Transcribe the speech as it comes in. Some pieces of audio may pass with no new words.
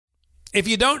If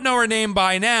you don't know her name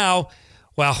by now,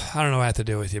 well, I don't know what I have to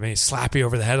do with you. Maybe slap you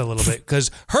over the head a little bit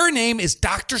because her name is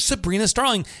Dr. Sabrina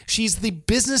Starling. She's the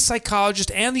business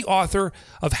psychologist and the author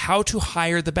of How to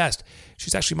Hire the Best.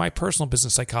 She's actually my personal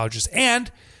business psychologist, and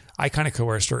I kind of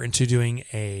coerced her into doing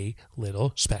a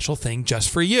little special thing just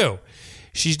for you.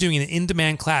 She's doing an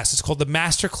in-demand class. It's called the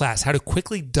Master Class, How to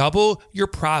Quickly Double Your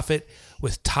Profit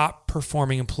with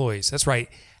Top-Performing Employees. That's right,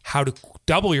 how to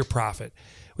double your profit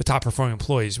with top-performing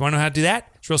employees. You want to know how to do that?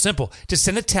 It's real simple. Just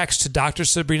send a text to Dr.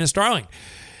 Sabrina Starling.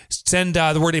 Send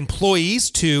the word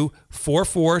employees to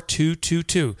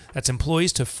 44222. That's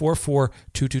employees to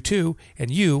 44222, and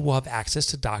you will have access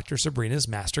to Dr. Sabrina's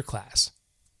Master Class.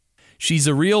 She's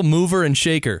a real mover and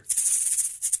shaker.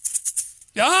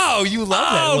 Oh, you love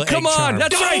that. Oh, come on.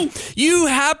 That's right. You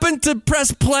happen to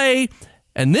press play,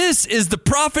 and this is the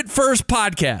Profit First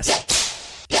Podcast.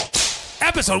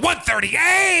 Episode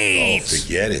 138. Oh,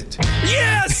 forget it.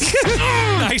 Yes.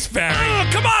 Nice, Barry.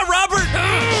 Come on, Robert.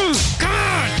 Come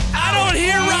on. I don't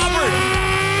hear Robert.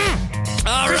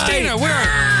 All Christina, right. where?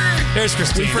 There's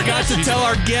Christina. We forgot to tell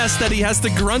our guest that he has to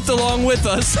grunt along with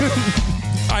us.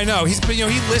 I know. He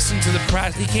listened to the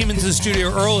press. He came into the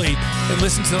studio early and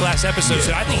listened to the last episode,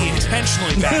 so I think he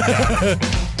intentionally backed out.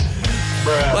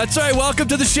 That's right. Welcome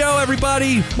to the show,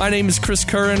 everybody. My name is Chris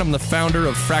Curran. I'm the founder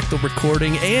of Fractal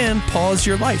Recording and Pause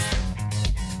Your Life.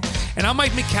 And I'm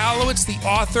Mike Michalowicz, the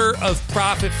author of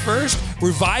Profit First,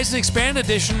 Revised and Expanded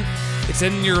Edition. It's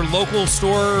in your local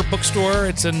store, bookstore.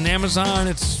 It's in Amazon.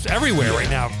 It's everywhere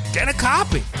right now. Get a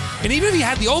copy. And even if you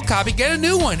had the old copy, get a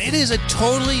new one. It is a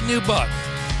totally new book.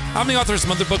 I'm the author of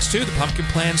some other books, too. The Pumpkin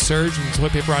Plan, Surge, and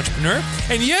Toilet Paper Entrepreneur.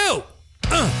 And you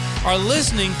are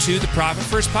listening to the Profit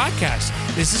First Podcast.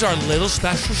 This is our little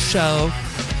special show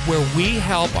where we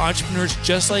help entrepreneurs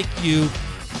just like you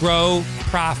grow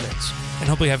profits and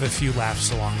hopefully have a few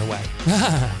laughs along the way.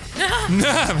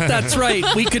 That's right.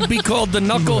 We could be called the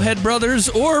Knucklehead Brothers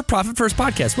or Profit First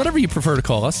Podcast, whatever you prefer to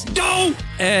call us. No!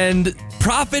 And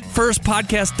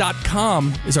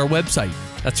ProfitFirstPodcast.com is our website.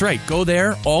 That's right. Go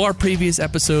there. All our previous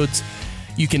episodes.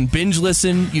 You can binge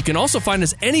listen. You can also find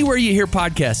us anywhere you hear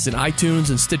podcasts, in iTunes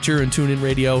and Stitcher and TuneIn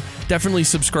Radio. Definitely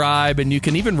subscribe, and you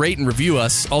can even rate and review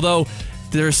us. Although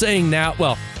they're saying now,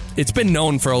 well, it's been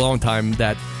known for a long time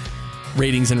that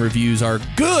ratings and reviews are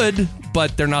good,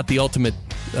 but they're not the ultimate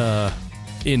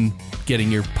in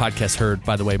getting your podcast heard,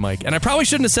 by the way, Mike. And I probably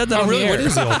shouldn't have said that on really? the air. What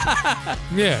is the ultimate?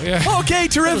 Yeah. Okay,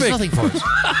 terrific. Nothing for us.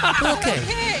 Okay.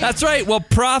 That's right. Well,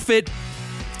 profit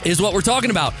is what we're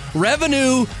talking about.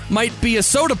 Revenue might be a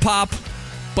soda pop,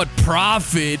 but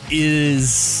profit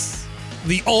is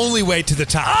the only way to the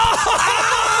top.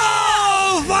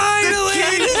 Oh, finally!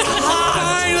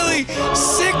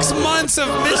 6 months of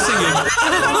missing it.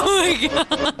 Oh my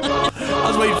God. I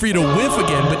was waiting for you to whiff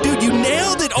again, but dude, you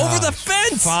nailed it over the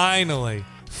fence. Finally.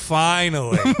 Fine.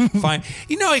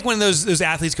 You know, like when those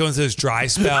athletes go into those dry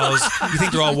spells, you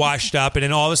think they're all washed up, and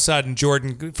then all of a sudden,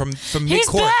 Jordan from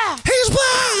midcourt, he's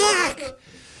back.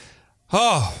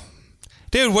 Oh,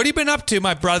 dude, what have you been up to,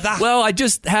 my brother? Well, I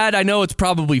know it's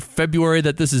probably February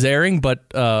that this is airing, but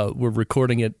we're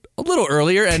recording it a little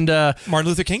earlier, and Martin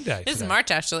Luther King Day. This is March,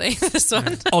 actually. This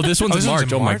one. Oh, this one's in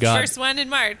March. Oh my God. First one in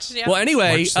March. Yep. Well,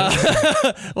 anyway,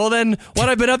 well then, what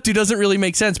I've been up to doesn't really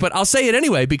make sense, but I'll say it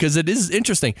anyway because it is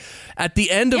interesting. At the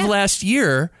end of last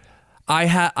year,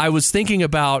 I was thinking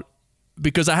about,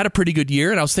 because I had a pretty good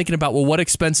year, and I was thinking about, well, what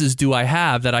expenses do I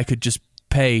have that I could just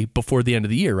pay before the end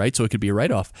of the year, right? So it could be a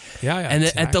write-off. Yeah. And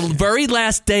exactly. At the very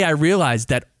last day, I realized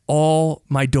that all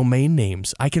my domain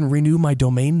names, I can renew my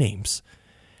domain names.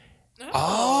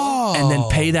 Oh, and then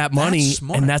pay that money,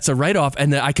 and that's a write-off.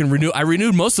 And then I can renew. I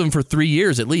renewed most of them for 3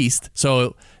 years at least,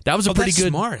 so that was a pretty good.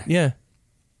 Smart. Yeah.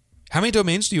 How many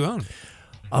domains do you own?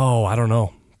 Oh, I don't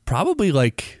know. Probably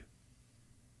like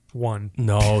one.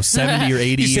 No, 70 or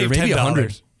 80 or maybe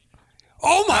 100.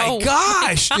 Oh my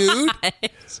gosh, dude!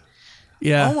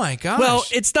 Yeah. Oh my gosh. Well,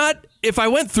 it's not. If I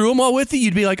went through them all with you,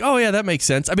 you'd be like, oh, yeah, that makes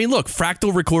sense. I mean, look,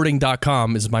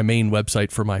 fractalrecording.com is my main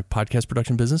website for my podcast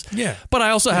production business. Yeah. But I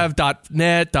also have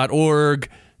 .net, .org,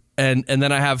 and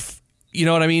then I have, you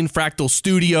know what I mean,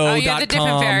 fractalstudio.com. Oh, you have the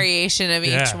different variation of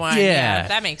each one. Yeah,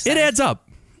 that makes sense. It adds up.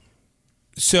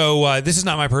 So this is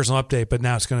not my personal update, but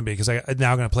now it's going to be because I'm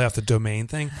now going to play off the domain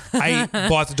thing. I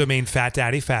bought the domain Fat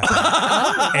Daddy Fat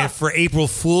Daddy. And for April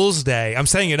Fool's Day, I'm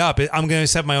setting it up. I'm going to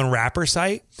set my own rapper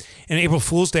site. And April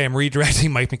Fool's Day, I'm redirecting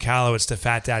Mike Michalowicz to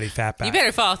Fat Daddy Fat Back. You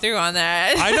better follow through on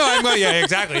that. I know. I'm going. Yeah,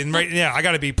 exactly. And I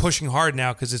got to be pushing hard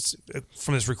now because it's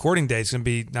from this recording day. It's going to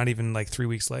be not even like 3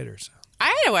 weeks later. So. I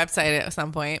had a website at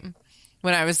some point.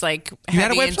 when I was like, you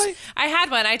had a website? I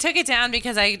had one. I took it down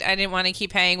because I didn't want to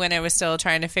keep paying when I was still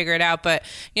trying to figure it out. But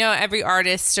every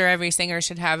artist or every singer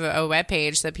should have a web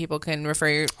page that people can refer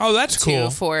you. Oh, that's cool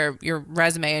for your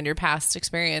resume and your past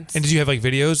experience. And did you have like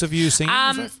videos of you singing?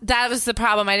 That was the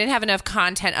problem. I didn't have enough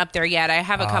content up there yet. I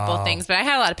have a couple of things, but I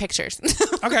had a lot of pictures.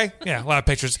 Okay, yeah, a lot of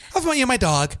pictures of my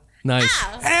dog. Nice.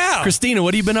 Ow. Christina,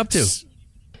 what have you been up to? Just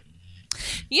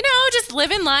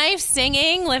living life,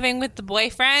 singing, living with the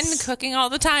boyfriend, cooking all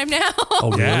the time now.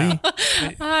 Oh, really?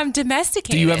 I'm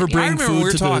domesticated. Do you ever bring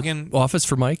food to the office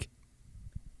for Mike?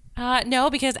 No,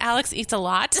 because Alex eats a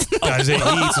lot. He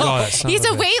eats a lot. He's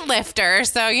a weightlifter,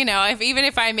 so even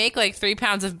if I make like 3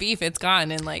 pounds of beef, it's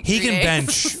gone in like 3 days. He can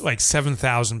bench like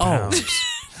 7,000 pounds.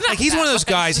 Like he's one of those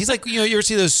guys. He's like, you ever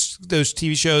see those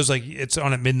TV shows like it's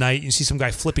on at midnight and you see some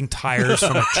guy flipping tires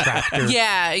from a tractor.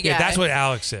 Yeah. That's what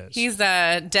Alex is. He's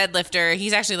a deadlifter.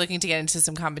 He's actually looking to get into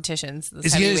some competitions.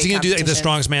 Is he going to do like the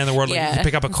strongest man in the world? Like he can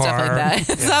pick up a car,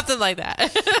 something like that.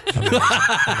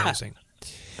 Amazing.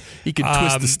 He can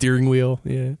twist the steering wheel.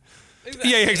 Yeah.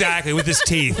 Yeah, exactly. With his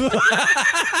teeth.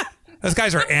 Those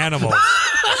guys are animals.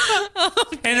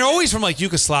 And they're always from like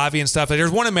Yugoslavia and stuff. Like,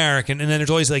 there's one American, and then there's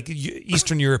always like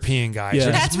Eastern European guys. Yeah.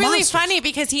 That's really funny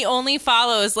because he only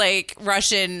follows like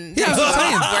Russian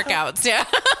workouts. Yeah.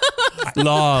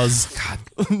 Lars. God.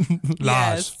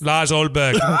 Lars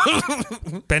Olberg.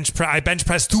 I bench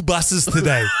pressed 2 buses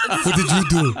today. What did you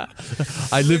do?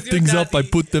 I lift things up, I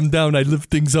put them down. I lift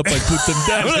things up, I put them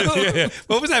down. Yeah.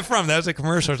 What was that from? That was a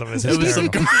commercial or something. It was a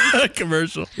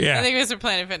commercial. Yeah. I think it was for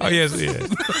Planet Fitness. Oh, yes.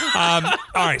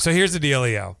 All right, so here's the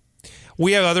dealio.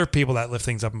 We have other people that lift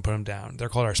things up and put them down. They're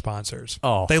called our sponsors.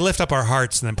 Oh. They lift up our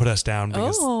hearts and then put us down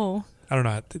because I don't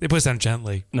know. They put us down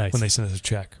gently when they send us a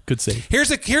check. Good save. Here's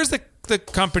the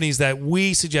companies that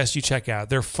we suggest you check out.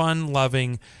 They're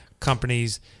fun-loving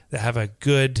companies that have a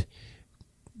good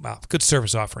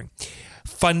service offering.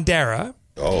 Fundera.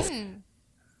 Oh.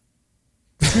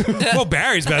 Well,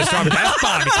 Barry's better start with that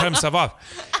bomb. He cut himself off.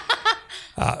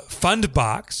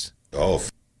 Fundbox. Oh.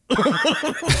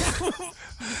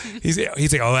 He's like, oh, he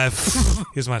doesn't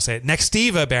want to say it.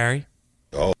 Nextiva, Barry.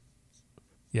 Oh.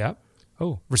 Yeah.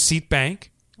 Oh, Receipt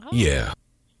Bank. Oh. Yeah.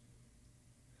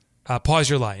 Pause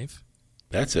Your Life.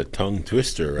 That's a tongue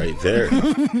twister right there.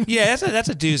 Yeah, that's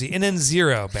a doozy. And then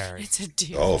Zero, Barry. It's a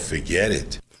doozy. Oh, forget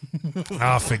it.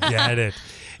 Oh, forget it.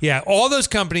 Yeah, all those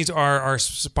companies are our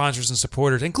sponsors and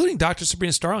supporters, including Dr.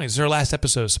 Sabrina Starling. This is her last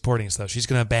episode of supporting us, though. She's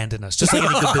going to abandon us, just like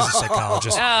any good business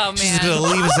psychologist. Oh, man. She's going to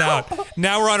leave us out.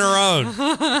 Now we're on our own.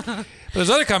 But those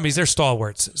other companies, they're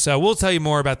stalwarts. So we'll tell you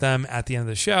more about them at the end of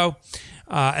the show.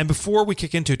 And before we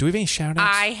kick into it, do we have any shout-outs?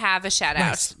 I have a shout-out.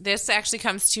 Nice. This actually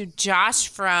comes to Josh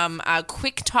from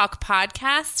Quick Talk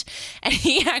Podcast, and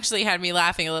he actually had me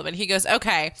laughing a little bit. He goes,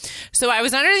 okay, so I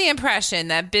was under the impression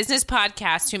that business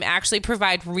podcasts whom actually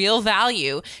provide real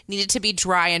value needed to be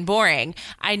dry and boring.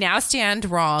 I now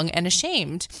stand wrong and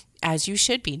ashamed. As you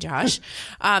should be, Josh.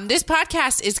 This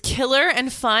podcast is killer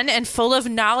and fun and full of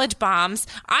knowledge bombs.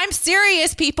 I'm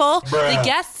serious, people. Bruh. The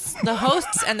guests, the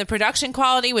hosts, and the production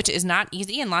quality, which is not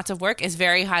easy and lots of work, is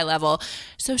very high level.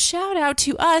 So shout out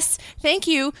to us. Thank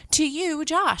you to you,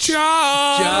 Josh.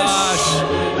 Josh!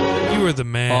 You are the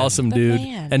man. Awesome, dude.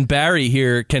 And Barry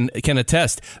here can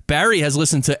attest. Barry has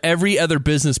listened to every other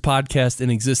business podcast in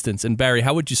existence. And Barry,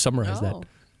 how would you summarize that?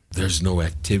 There's no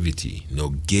activity, no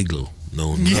giggle.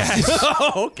 No, yes.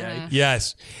 Okay.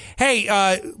 Yes. Hey,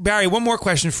 Barry, one more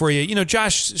question for you.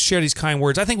 Josh shared these kind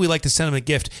words. I think we'd like to send him a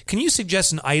gift. Can you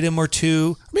suggest an item or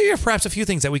two, maybe perhaps a few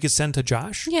things that we could send to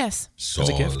Josh? Yes.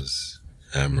 Saws,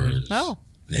 hammers,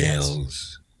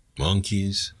 nails,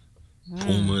 monkeys,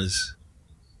 pumas.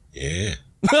 Yeah.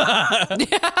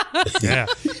 Yeah.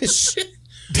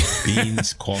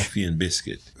 Beans, coffee, and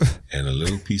biscuit, and a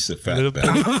little piece of fat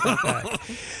back.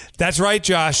 That's right,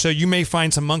 Josh. So you may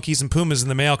find some monkeys and pumas in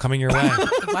the mail coming your way.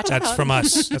 That's from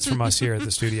us. That's from us here at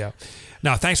the studio.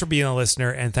 Now, thanks for being a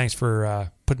listener, and thanks for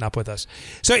putting up with us.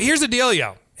 So here's the deal,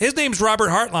 yo. His name's Robert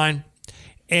Hartline,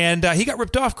 and he got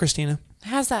ripped off, Christina.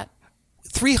 How's that?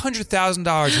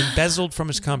 $300,000 embezzled from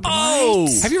his company. Oh!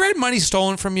 Have you read money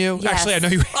stolen from you? Yes. Actually, I know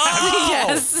you have. Oh.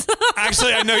 Yes.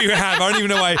 Actually, I know you have. I don't even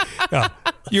know why. No.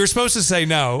 You were supposed to say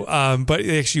no, but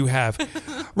actually you have.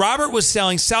 Robert was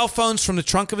selling cell phones from the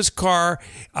trunk of his car,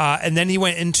 and then he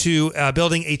went into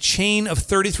building a chain of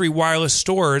 33 wireless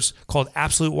stores called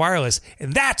Absolute Wireless,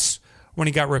 and that's when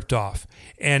he got ripped off.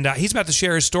 And he's about to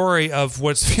share his story of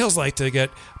what it feels like to get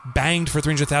banged for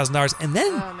 $300,000 and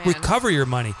then recover your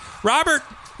money. Robert,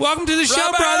 welcome to the show,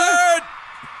 brother.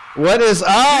 What is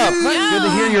up? Good to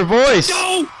hear your voice.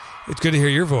 It's good to hear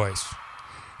your voice.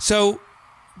 So,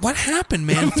 What happened,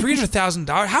 man?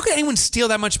 $300,000. How could anyone steal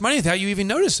that much money without you even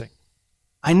noticing?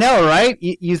 I know, right?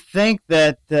 You think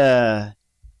that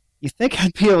you think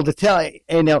I'd be able to tell.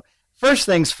 First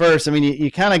things first. I mean,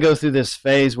 you kind of go through this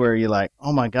phase where you're like,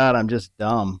 "Oh my God, I'm just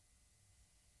dumb."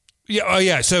 Yeah. Oh,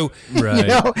 yeah. So, Right.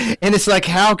 And it's like,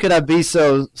 how could I be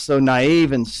so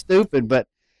naive and stupid? But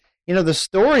the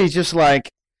story is just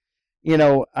like,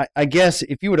 I guess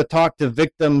if you would have talked to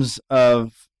victims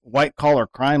of white collar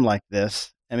crime like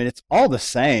this, I mean, it's all the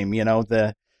same. We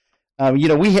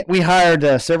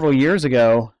hired several years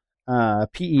ago a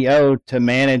PEO to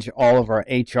manage all of our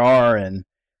HR and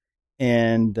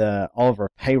all of our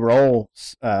payroll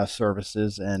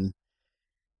services and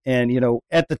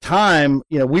at the time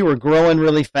we were growing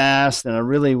really fast, and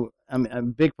I'm a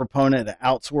big proponent of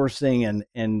outsourcing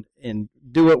and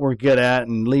do what we're good at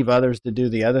and leave others to do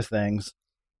the other things.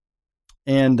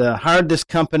 And hired this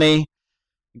company,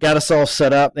 got us all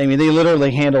set up. I mean, they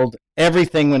literally handled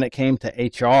everything when it came to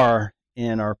HR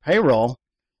and our payroll.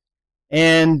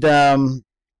 And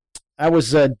I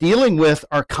was dealing with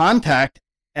our contact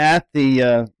at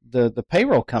the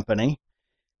payroll company,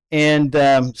 and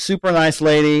super nice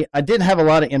lady. I didn't have a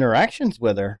lot of interactions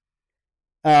with her,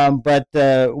 but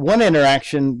one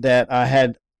interaction that I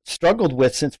had struggled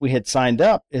with since we had signed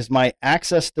up is my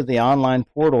access to the online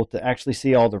portal to actually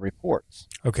see all the reports.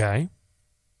 okay.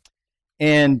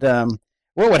 And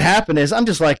what would happen is I'm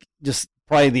just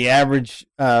probably the average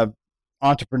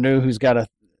entrepreneur who's got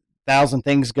 1,000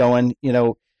 things going.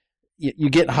 You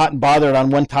get hot and bothered on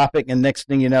one topic, and next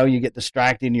thing you know, you get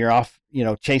distracted and you're off,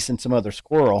 chasing some other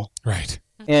squirrel. Right.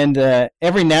 And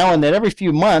every now and then, every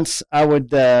few months, I would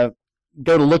go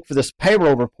to look for this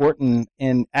payroll report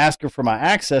and ask her for my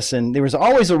access. And there was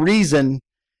always a reason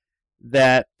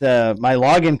that my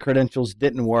login credentials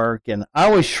didn't work. And I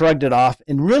always shrugged it off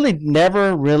and really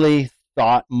never really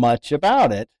thought much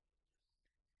about it.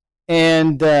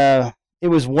 And it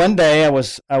was one day I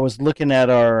was looking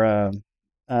at our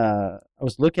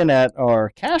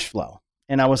cash flow,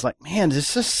 and I was like, man,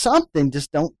 this is something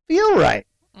just don't feel right.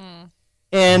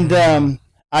 And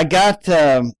I got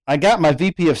my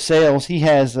VP of sales. He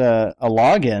has a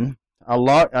login.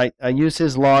 I use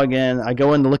his login. I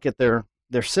go in to look at their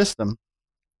system,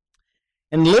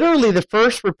 and literally the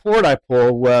first report I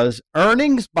pulled was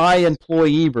earnings by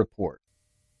employee report.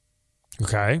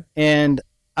 Okay. And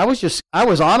I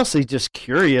was honestly just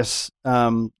curious.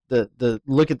 I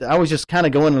was just kind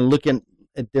of going and looking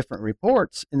at different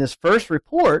reports. And this first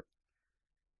report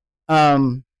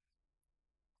had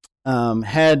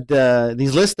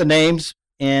these list of names,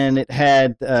 and it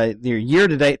had their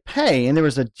year-to-date pay. And there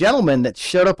was a gentleman that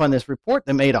showed up on this report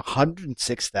that made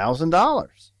 $106,000.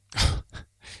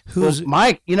 Who's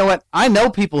Mike? You know what? I know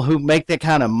people who make that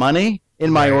kind of money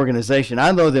in my organization.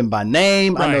 I know them by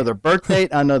name. Right. I know their birth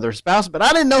date. I know their spouse, but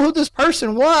I didn't know who this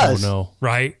person was. Oh no!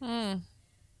 Right.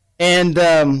 And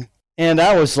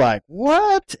I was like,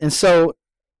 what? And so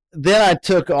then I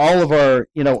took all of our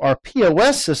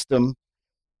POS system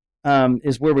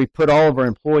is where we put all of our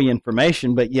employee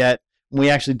information, but yet when we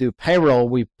actually do payroll,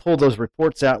 we pull those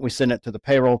reports out, we send it to the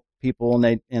payroll people,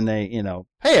 and they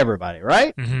pay everybody,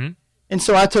 right? Mm-hmm. And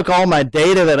so I took all my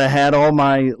data that I had, all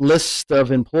my list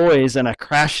of employees, and I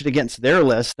crashed it against their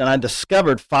list, and I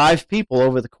discovered 5 people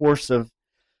over the course of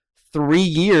 3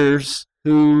 years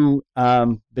who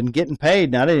been getting paid,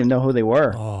 and I didn't even know who they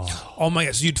were. Oh my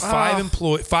God! So you'd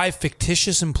 5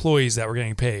 fictitious employees that were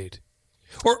getting paid,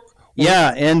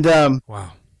 yeah, and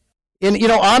wow.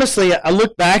 And honestly, I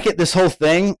look back at this whole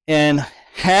thing, and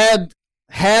had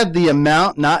the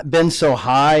amount not been so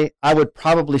high, I would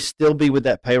probably still be with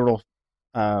that payroll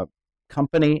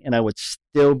company, and I would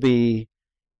still be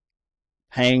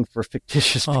paying for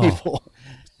fictitious people.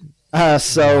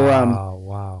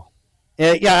 Wow.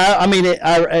 Yeah, I mean,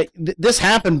 this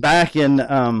happened back in,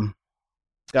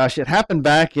 it happened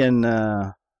back in,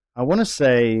 I want to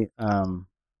say,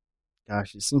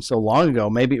 it seems so long ago.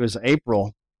 Maybe it was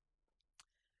April.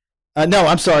 No,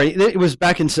 I'm sorry. It was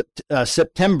back in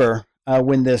September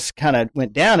when this kind of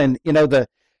went down, and the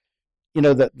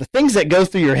things that go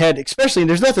through your head, especially, and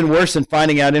there's nothing worse than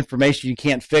finding out information you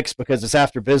can't fix because it's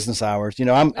after business hours.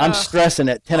 I'm stressing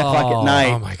at 10 o'clock at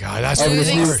night. Oh my God, that's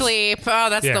losing sleep. Oh,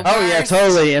 that's the worst. Oh yeah,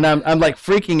 totally. And I'm like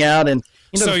freaking out. And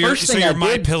so your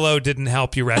MyPillow didn't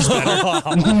help you rest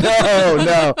better.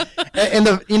 No. And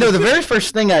the very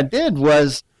first thing I did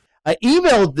was I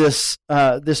emailed this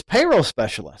payroll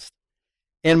specialist,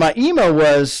 and my email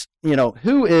was,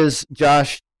 who is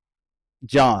Josh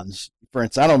Johns? For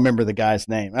instance, I don't remember the guy's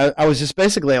name. I was just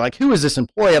basically like, who is this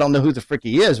employee? I don't know who the frick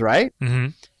he is, right? Mm-hmm.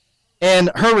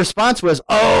 And her response was,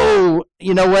 oh,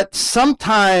 you know what?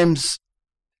 Sometimes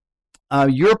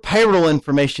your payroll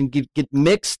information get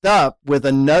mixed up with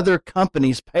another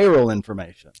company's payroll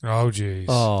information. Oh, geez.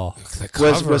 Oh,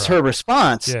 was her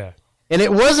response. Yeah. And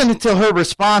it wasn't until her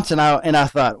response, and I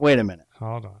thought, wait a minute.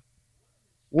 Hold on.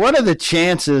 What are the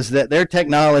chances that their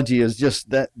technology is just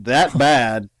that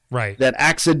bad? Right. That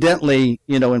accidentally,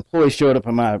 employees showed up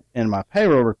in my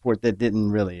payroll report that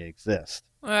didn't really exist.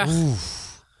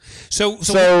 So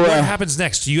what happens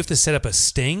next? Do you have to set up a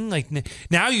sting? Like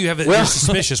now you have you're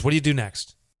suspicious. What do you do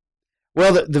next?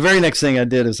 Well, the very next thing I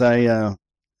did is I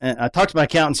talked to my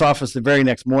accountant's office the very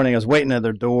next morning. I was waiting at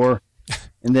their door,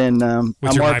 and then I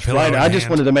marched right. I just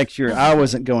wanted to make sure I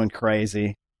wasn't going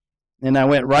crazy, and I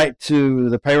went right to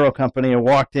the payroll company. I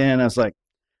walked in. I was like,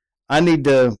 I need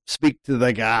to speak to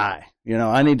the guy.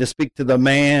 I need to speak to the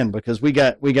man because we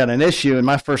got an issue. And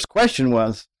my first question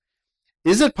was,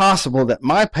 is it possible that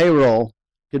my payroll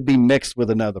could be mixed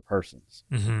with another person's?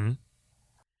 Mm-hmm.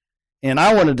 And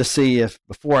I wanted to see if,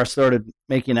 before I started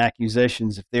making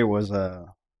accusations, if there was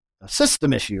a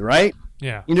system issue, right?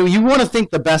 Yeah. You want to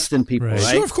think the best in people, right?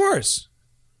 Sure, of course.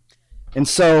 And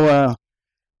so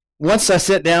once I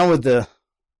sat down with the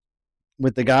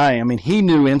guy, I mean, he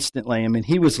knew instantly. I mean,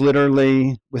 he was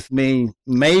literally with me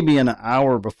maybe an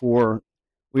hour before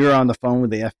we were on the phone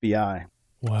with the FBI.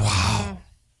 Wow.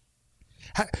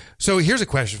 So here's a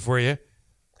question for you.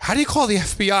 How do you call the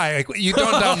FBI? Like, you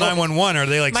don't dial 911. Are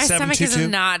they like 722? My stomach is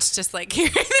in knots just like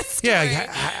hearing this story.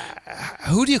 Yeah.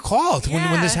 Who do you call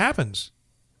when this happens?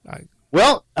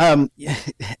 Well,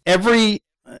 every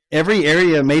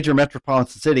area, major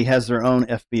metropolitan city has their own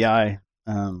FBI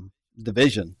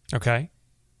division. Okay.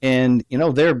 And,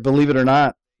 they're, believe it or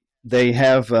not, they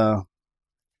have a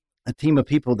team of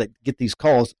people that get these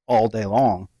calls all day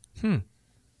long.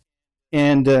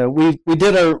 And we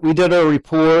did a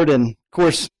report, and of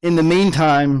course, in the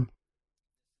meantime,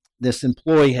 this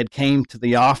employee had came to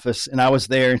the office, and I was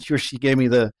there, and she gave me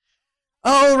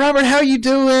 "Oh, Robert, how you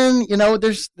doing?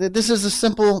 This is a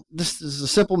simple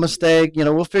mistake.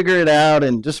 We'll figure it out,"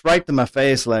 and just right to my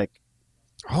face, like,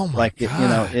 oh my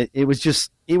God. It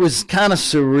was kind of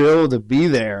surreal to be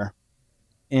there.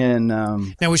 And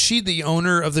now, was she the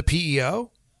owner of the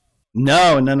PEO?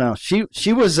 No.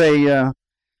 She was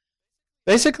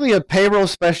basically a payroll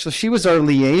specialist. She was our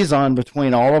liaison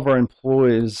between all of our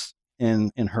employees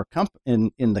in her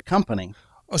in the company.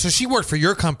 Oh, so she worked for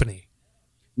your company?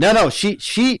 No. She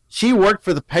worked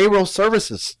for the payroll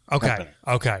services company.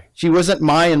 Okay. She wasn't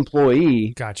my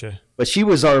employee. Gotcha. But she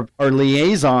was our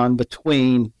liaison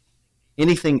between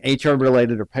anything HR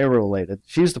related or payroll related.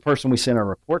 She's the person we sent our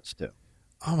reports to.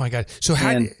 Oh my God. So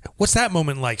what's that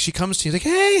moment like? She comes to you like,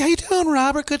 "Hey, how you doing,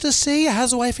 Robert? Good to see you. How's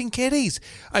the wife and kiddies?"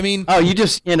 I mean, you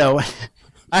just, I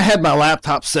had my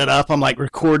laptop set up. I'm like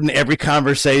recording every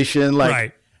conversation. Like,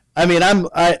 right. I mean, I'm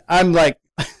like,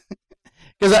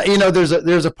 because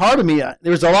there's a part of me.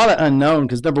 There's a lot of unknown.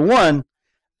 Because number one,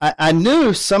 I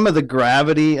knew some of the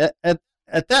gravity at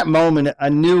that moment. I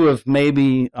knew of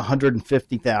maybe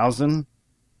 150,000.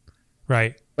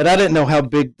 Right. But I didn't know how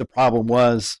big the problem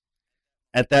was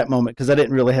at that moment because I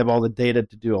didn't really have all the data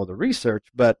to do all the research.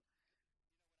 But,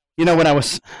 when I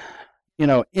was,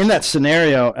 in that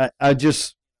scenario, I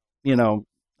just, I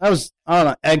was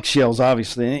on eggshells,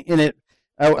 obviously. And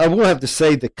I will have to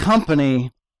say the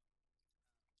company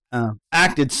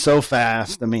acted so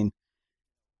fast. I mean,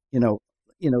 the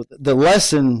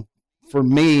lesson for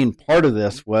me and part of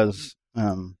this was,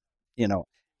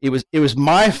 it was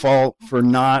my fault for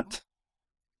not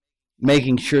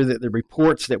making sure that the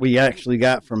reports that we actually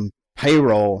got from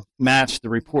payroll matched the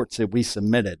reports that we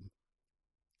submitted.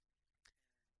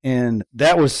 And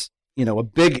that was, a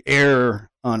big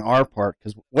error on our part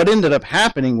because what ended up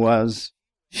happening was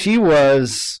she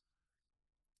was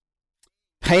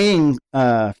paying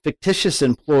fictitious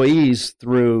employees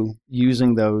through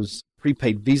using those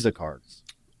prepaid Visa cards.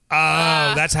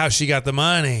 Oh, that's how she got the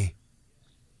money.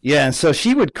 Yeah, and so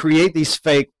she would create these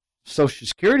fake Social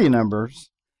Security numbers,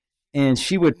 and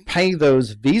she would pay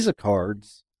those Visa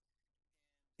cards.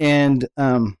 And,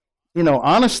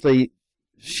 honestly,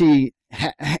 she,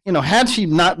 had she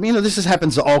not, this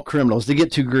happens to all criminals. They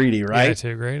get too greedy, right? Yeah,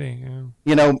 too greedy.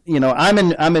 Yeah.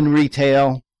 I'm in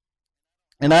retail,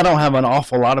 and I don't have an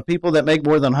awful lot of people that make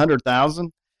more than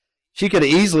 100,000. She could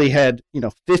have easily had,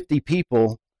 50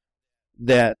 people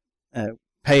that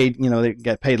paid, they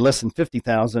got paid less than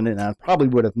 50,000, and I probably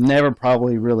would have never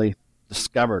really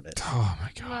discovered it. Oh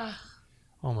my God.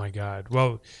 Oh my God.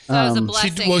 Well, that was a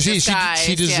blessing.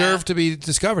 She deserved to be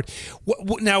discovered.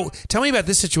 Now, tell me about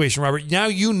this situation, Robert. Now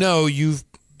you've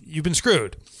been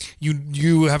screwed.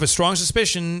 You have a strong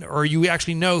suspicion, or you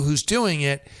actually know who's doing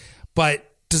it,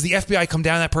 but does the FBI come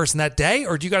down on that person that day,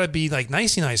 or do you got to be like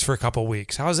nicey nice for a couple of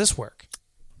weeks? How does this work?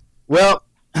 Well,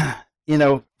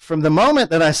 from the moment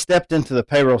that I stepped into the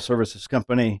payroll services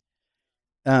company,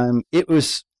 it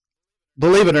was,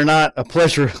 believe it or not, a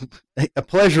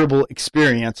pleasurable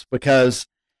experience because,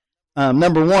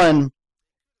 number one,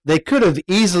 they could have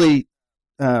easily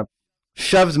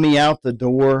shoved me out the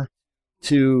door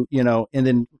to, and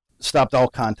then stopped all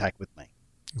contact with me.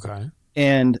 Okay.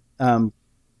 And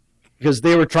because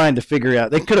they were trying to figure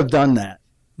out, they could have done that,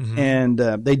 and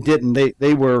they didn't.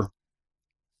 They were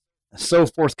so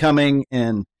forthcoming,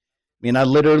 and I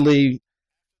literally,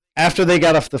 after they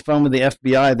got off the phone with the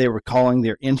FBI, they were calling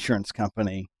their insurance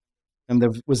company, and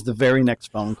there was the very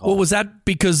next phone call. Well, was that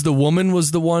because the woman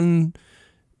was the one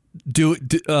was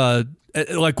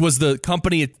the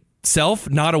company itself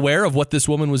not aware of what this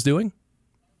woman was doing?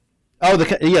 Oh,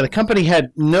 the company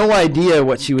had no idea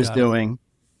what she was doing.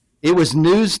 It was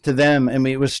news to them.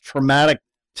 It was traumatic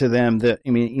to them.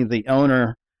 The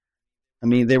owner,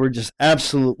 they were just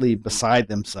absolutely beside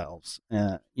themselves.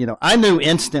 I knew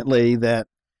instantly that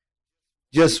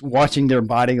just watching their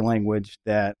body language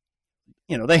that,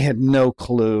 they had no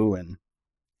clue.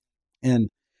 And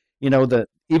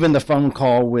even the phone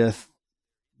call with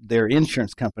their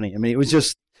insurance company. It was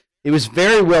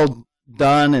very well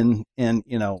done. And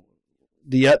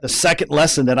the second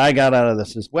lesson that I got out of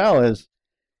this as well is,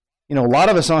 a lot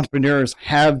of us entrepreneurs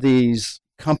have these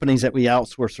companies that we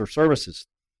outsource our services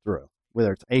through,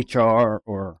 whether it's HR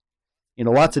or,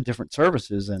 lots of different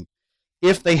services. And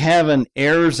if they have an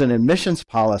errors and admissions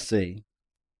policy,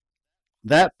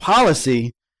 that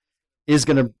policy is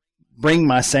going to bring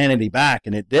my sanity back.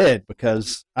 And it did,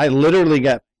 because I literally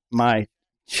got my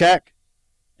check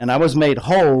and I was made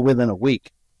whole within a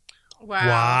week.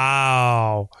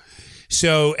 Wow.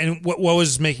 So, and what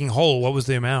was making whole? What was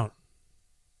the amount?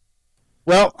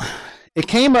 Well, it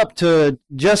came up to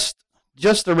just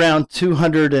around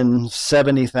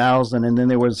 270,000, and then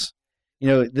there was,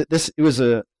 it was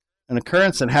an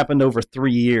occurrence that happened over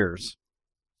 3 years.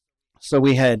 So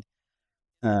we had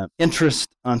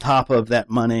interest on top of that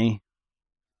money,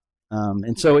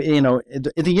 and so at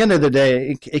the end of the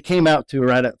day, it came out to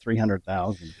right at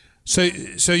 300,000. So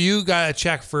you got a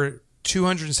check for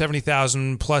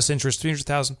 270,000 plus interest,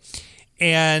 300,000.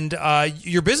 And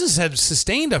your business had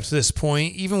sustained up to this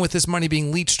point, even with this money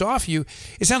being leached off you.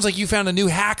 It sounds like you found a new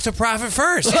hack to profit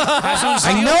first.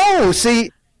 I know.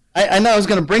 See, I know I was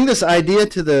going to bring this idea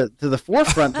to the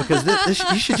forefront because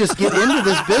you should just get into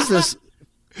this business.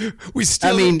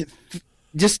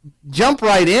 Just jump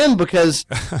right in because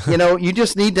you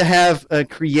just need to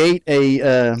create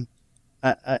a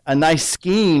nice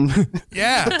scheme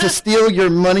to steal your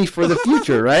money for the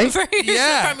future, right? From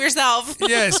yourself.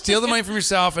 Yeah, steal the money from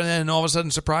yourself and then all of a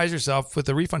sudden surprise yourself with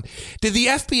the refund. Did the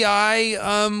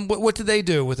FBI, what did they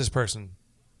do with this person?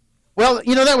 Well,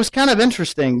 that was kind of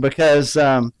interesting because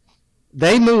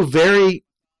they move very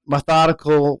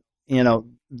methodical.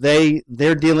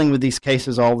 They're dealing with these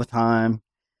cases all the time.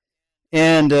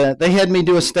 And they had me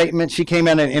do a statement. She came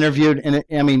out and interviewed, and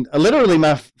literally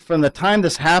from the time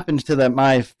this happened to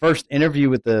my first interview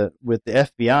with the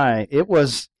FBI, it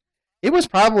was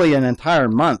probably an entire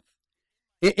month.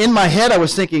 In my head, I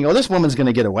was thinking, "Oh, this woman's going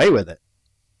to get away with it."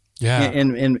 Yeah.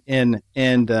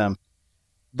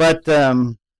 But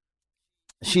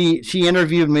she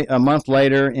interviewed me a month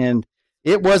later, and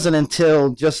it wasn't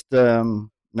until just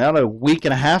about a week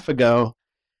and a half ago.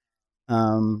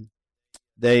 I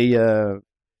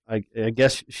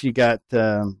guess she's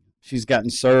gotten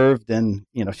served, and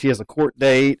she has a court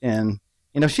date, and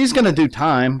she's going to do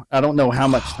time. I don't know how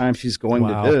much time she's going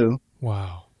to do.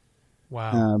 Wow.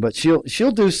 But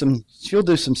she'll do some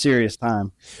serious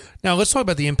time. Now let's talk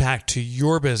about the impact to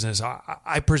your business.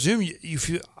 I presume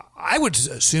I would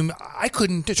assume I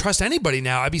couldn't trust anybody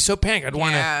now. I'd be so panicked. I'd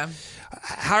want to.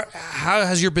 How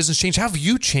has your business changed? How have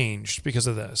you changed because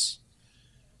of this?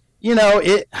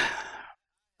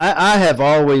 I have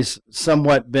always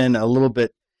somewhat been a little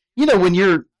bit,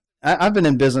 I've been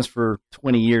in business for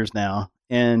 20 years now,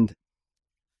 and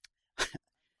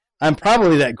I'm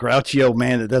probably that grouchy old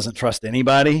man that doesn't trust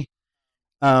anybody.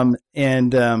 This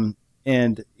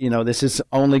is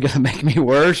only going to make me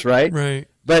worse, right? Right.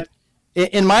 But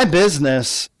in my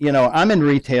business, I'm in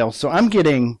retail, so I'm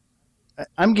getting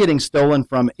stolen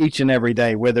from each and every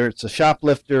day, whether it's a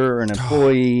shoplifter or an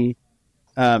employee.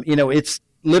 It's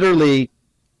literally,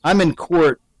 I'm in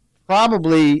court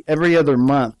probably every other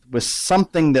month with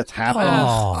something that's happened.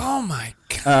 Oh my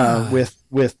God. With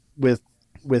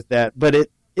that, but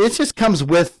it just comes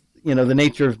with the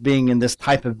nature of being in this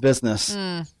type of business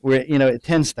where it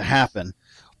tends to happen.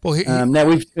 Well, now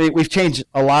we've changed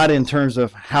a lot in terms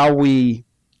of how we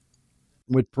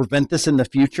would prevent this in the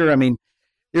future. I mean,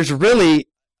 there's really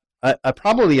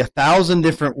probably 1,000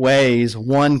 different ways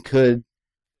one could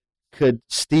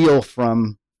steal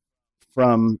from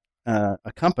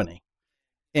a company,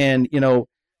 and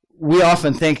we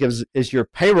often think as your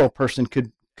payroll person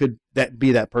could that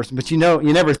be that person, but you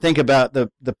never think about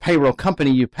the payroll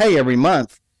company you pay every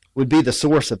month would be the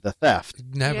source of the theft.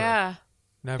 Never. Yeah.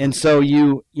 Never. And so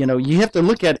you have to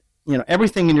look at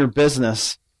everything in your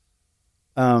business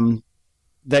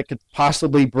that could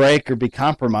possibly break or be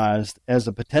compromised as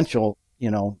a potential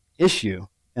issue.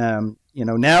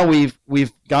 Now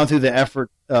we've gone through the effort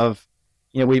of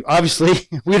we obviously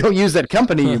we don't use that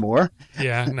company anymore.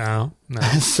 Yeah, no.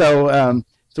 So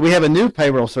we have a new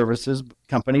payroll services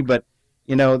company, but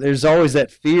there's always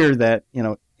that fear that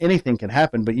anything can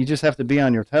happen, but you just have to be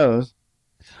on your toes.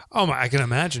 Oh my, I can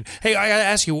imagine. Hey, I gotta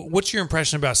ask you, what's your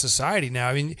impression about society now?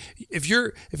 I mean, if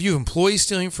you have employees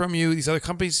stealing from you, these other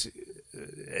companies,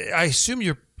 I assume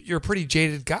you're a pretty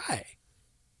jaded guy.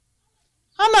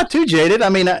 I'm not too jaded. I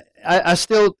mean, I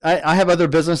still have other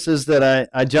businesses that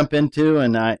I jump into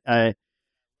and I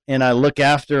look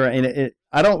after, and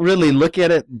I don't really look at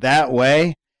it that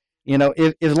way.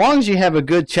 If as long as you have a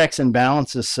good checks and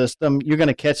balances system, you're going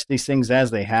to catch these things as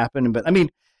they happen. But I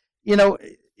mean,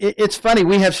 it's funny.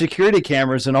 We have security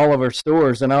cameras in all of our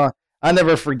stores, and I'll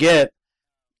never forget.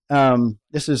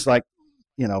 This is like,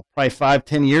 probably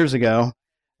 5-10 years ago.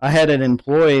 I had an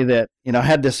employee that,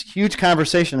 had this huge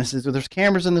conversation. I said, well, there's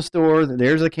cameras in the store.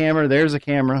 There's a camera. There's a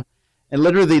camera. And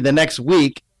literally the next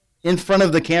week, in front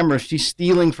of the camera, she's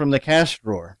stealing from the cash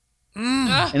drawer.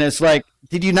 And it's like,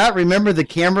 did you not remember the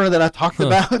camera that I talked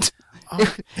about?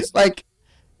 It's like,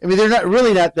 I mean, they're not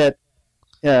really not that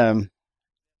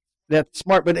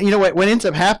smart. But what ends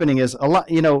up happening is a lot,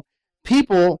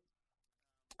 people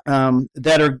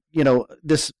that are,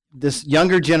 this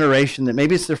younger generation that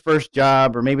maybe it's their first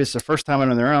job or maybe it's their first time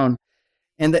on their own,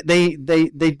 and that they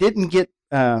didn't get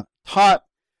taught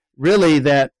really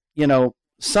that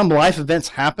some life events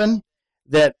happen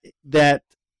that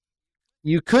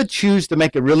you could choose to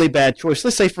make a really bad choice.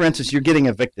 Let's say, for instance, you're getting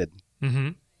evicted,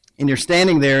 and you're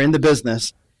standing there in the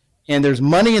business, and there's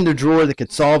money in the drawer that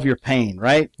could solve your pain,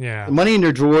 right? Yeah, the money in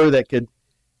your drawer that could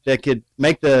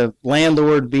make the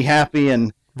landlord be happy,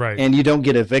 and you don't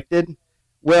get evicted.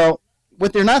 Well,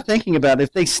 what they're not thinking about,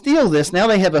 if they steal this, now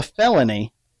they have a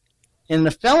felony, and the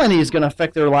felony is going to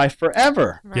affect their life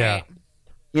forever. Right.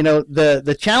 Yeah.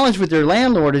 The challenge with their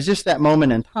landlord is just that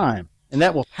moment in time, and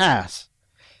that will pass.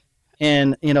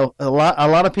 And a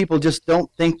lot of people just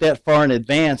don't think that far in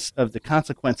advance of the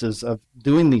consequences of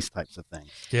doing these types of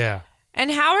things. Yeah. And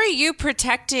how are you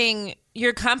protecting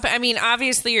your company? I mean,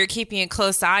 obviously you're keeping a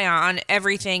close eye on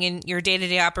everything in your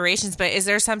day-to-day operations, but is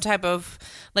there some type of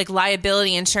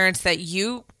liability insurance that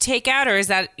you take out, or is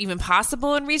that even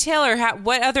possible in retail, or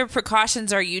what other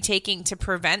precautions are you taking to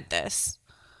prevent this?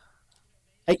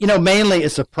 Mainly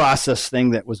it's a process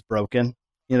thing that was broken.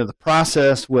 The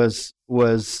process was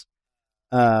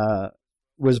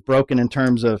broken in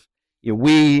terms of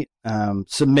we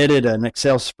submitted an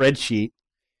Excel spreadsheet,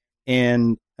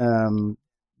 and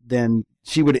then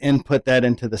she would input that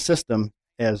into the system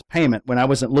as payment when I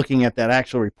wasn't looking at that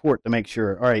actual report to make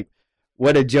sure, all right,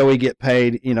 what did Joey get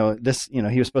paid? He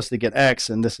was supposed to get X,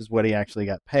 and this is what he actually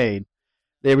got paid.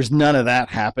 There was none of that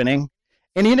happening.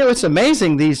 And it's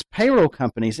amazing, these payroll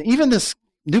companies, even this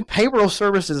new payroll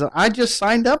services that I just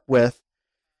signed up with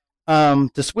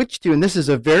to switch to, and this is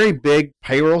a very big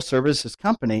payroll services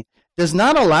company, does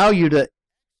not allow you to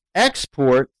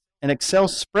export an Excel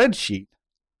spreadsheet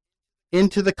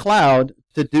into the cloud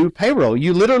to do payroll.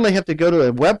 You literally have to go to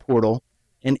a web portal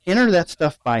and enter that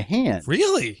stuff by hand.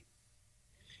 Really?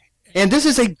 And this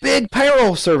is a big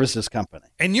payroll services company.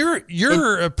 And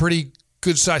you're a pretty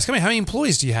good size company. How many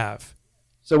employees do you have?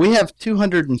 So we have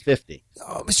 250.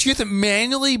 Oh, so you have to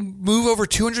manually move over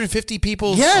 250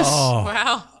 people? Yes. Oh.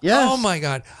 Wow. Yes. Oh, my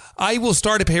God. I will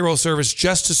start a payroll service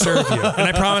just to serve you. And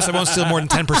I promise I won't steal more than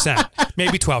 10%.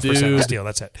 Maybe 12% I'll steal.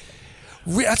 That's it.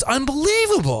 That's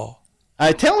unbelievable.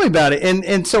 Tell me about it.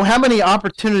 And so how many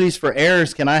opportunities for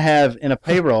errors can I have in a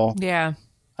payroll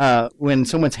when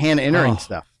someone's hand entering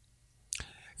stuff?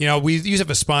 We used to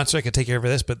have a sponsor that could take care of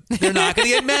this, but they're not going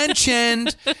to get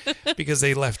mentioned because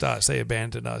they left us. They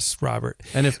abandoned us, Robert.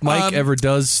 And if Mike ever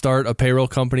does start a payroll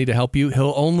company to help you,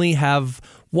 he'll only have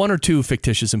 1 or 2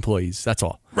 fictitious employees. That's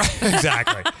all. Right,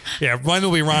 exactly. Yeah, one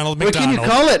will be Ronald Wait, McDonald. can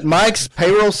you call it Mike's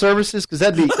Payroll Services? Because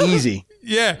that'd be easy.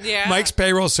 Yeah, Mike's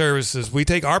Payroll Services. We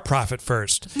take our profit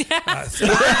first. Yeah.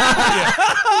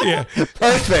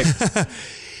 Perfect.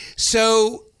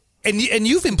 So And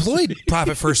you've employed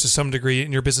Profit First to some degree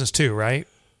in your business too, right?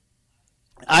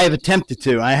 I have attempted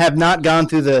to. I have not gone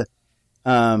through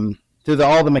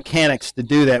all the mechanics to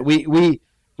do that. We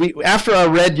after I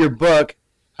read your book,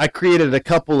 I created a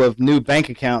couple of new bank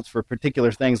accounts for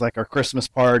particular things like our Christmas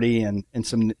party and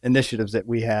some initiatives that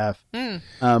we have.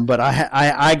 But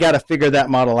I got to figure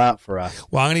that model out for us.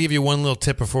 Well, I'm going to give you one little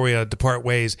tip before we depart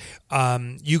ways.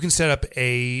 You can set up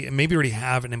maybe you already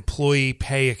have an employee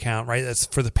pay account, right? That's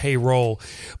for the payroll.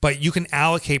 But you can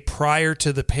allocate prior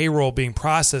to the payroll being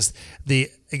processed the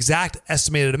exact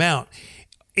estimated amount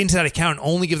into that account and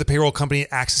only give the payroll company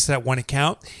access to that one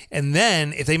account. And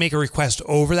then if they make a request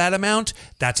over that amount,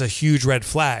 that's a huge red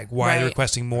flag. Why they're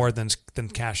requesting more than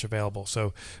cash available.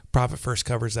 So Profit First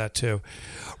covers that too.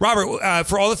 Robert,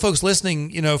 for all the folks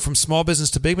listening, from small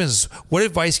business to big business, what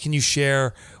advice can you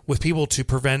share with people to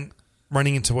prevent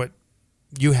running into what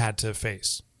you had to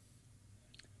face?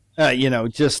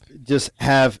 Just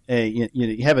have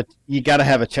you got to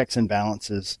have a checks and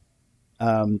balances.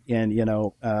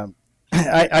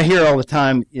 I hear all the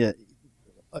time,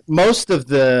 most of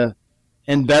the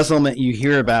embezzlement you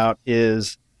hear about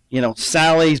is,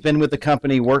 Sally's been with the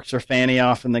company, works her fanny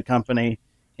off in the company,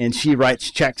 and she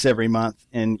writes checks every month.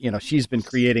 And, she's been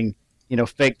creating,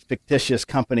 fictitious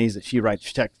companies that she writes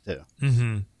checks to.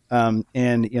 Mm-hmm.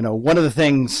 One of the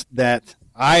things that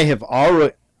I have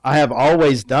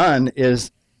always done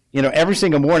is, every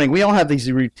single morning, we all have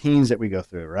these routines that we go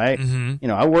through, right?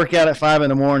 Mm-hmm. I work out at 5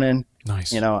 a.m.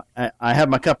 Nice. I have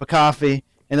my cup of coffee,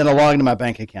 and then I log into my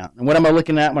bank account. And what am I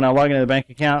looking at when I log into the bank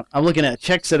account? I'm looking at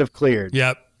checks that have cleared.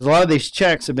 Yep. A lot of these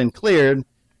checks have been cleared.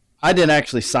 I didn't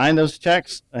actually sign those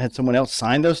checks. I had someone else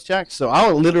sign those checks. So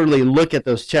I'll literally look at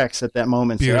those checks at that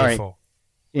moment and Beautiful.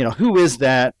 Say, all right, who is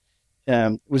that?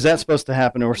 Was that supposed to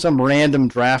happen? Or some random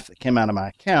draft that came out of my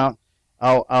account?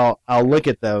 I'll look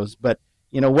at those. But,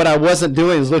 what I wasn't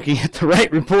doing is looking at the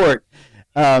right report.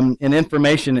 And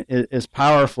information is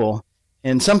powerful.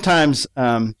 And sometimes,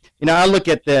 I look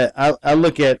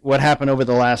at what happened over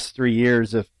the last 3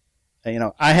 years. Of,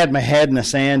 I had my head in the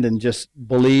sand and just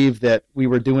believed that we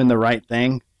were doing the right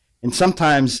thing. And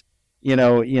sometimes,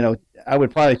 I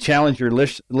would probably challenge your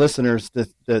listeners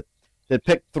to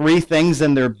pick 3 things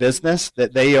in their business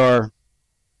that they're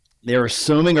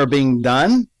assuming are being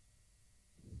done,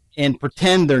 and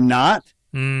pretend they're not,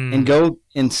 and go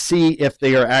and see if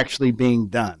they are actually being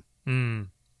done.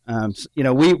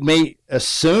 We may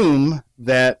assume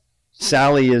that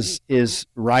Sally is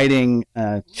writing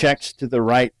checks to the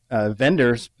right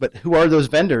vendors, but who are those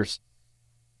vendors?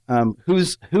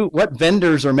 What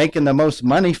vendors are making the most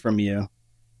money from you?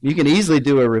 You can easily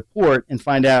do a report and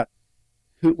find out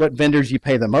what vendors you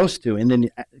pay the most to, and then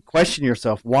question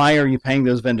yourself, why are you paying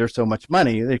those vendors so much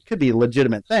money? There could be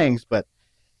legitimate things, but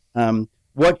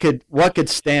what could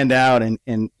stand out and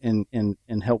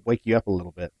help wake you up a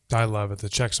little bit? I love it. The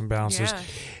checks and balances. Yeah.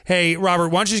 Hey, Robert,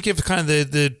 why don't you just give kind of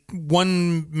the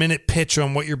 1 minute pitch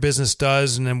on what your business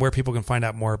does and then where people can find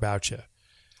out more about you?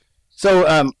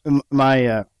 So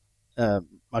my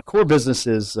core business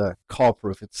is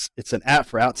Callproof. It's an app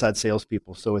for outside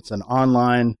salespeople. So it's an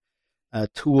online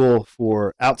tool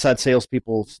for outside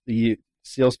salespeople to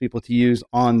use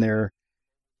on their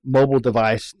mobile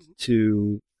device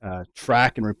to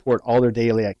track and report all their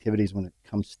daily activities when it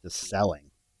comes to selling.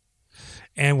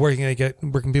 And where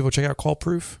can people check out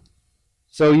Callproof?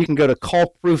 So you can go to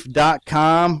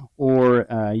callproof.com, or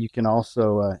you can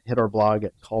also hit our blog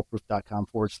at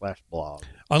callproof.com/blog.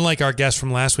 Unlike our guest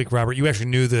from last week, Robert, you actually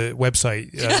knew the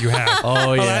website you have.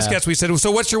 Oh, yeah. Our last guest, we said,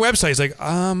 so what's your website? He's like,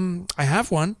 I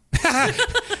have one.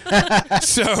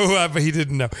 But he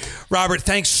didn't know. Robert,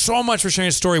 thanks so much for sharing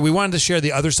your story. We wanted to share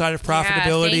the other side of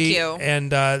profitability. Yeah, thank you.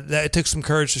 And it took some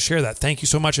courage to share that. Thank you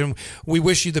so much. And we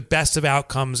wish you the best of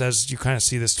outcomes as you kind of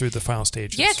see this through the final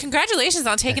stages. Yeah, congratulations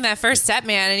on taking that first step,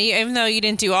 man. And even though you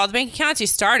didn't do all the bank accounts, you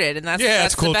started. And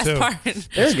that's cool the best too. part.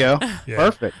 There you go. Yeah.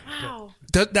 Perfect. Wow.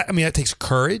 That takes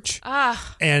courage.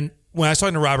 And when I was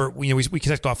talking to Robert, we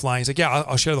connected offline. He's like, yeah,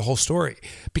 I'll share the whole story.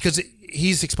 Because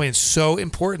he's explained it's so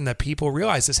important that people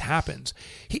realize this happens.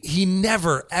 He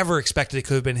never, ever expected it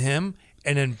could have been him,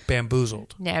 and then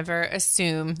bamboozled. Never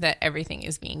assume that everything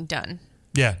is being done.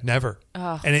 Yeah, never.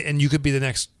 And you could be the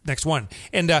next one.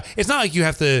 And it's not like you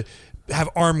have to have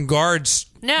armed guards.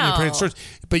 No.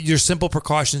 But there's simple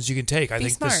precautions you can take. I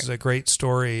think smart. this is a great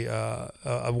story,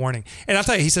 a warning. And I'll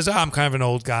tell you, he says, I'm kind of an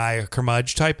old guy, a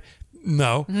curmudge type.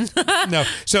 No. No.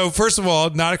 So first of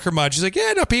all, not a curmudge. He's like,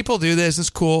 yeah, no, people do this.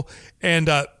 It's cool. And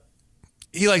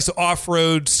he likes to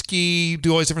off-road, ski,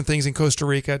 do all these different things in Costa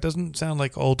Rica. It doesn't sound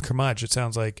like old curmudge. It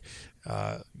sounds like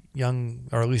young,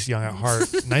 or at least young at heart,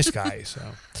 nice guy. So,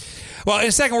 Well, in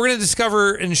a second, we're going to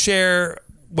discover and share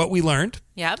what we learned.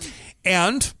 Yep.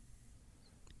 And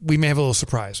we may have a little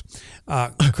surprise.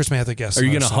 Chris may have to guess. Are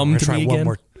you going to hum to me again?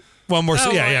 One more.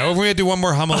 Oh, yeah. We're going to do one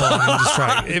more hum along and just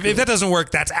try it. If that doesn't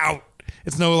work, that's out.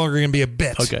 It's no longer going to be a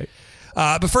bit. Okay.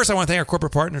 But first, I want to thank our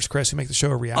corporate partners, Chris, who make the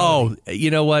show a reality. Oh,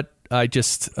 you know what? I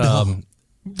just... Wow.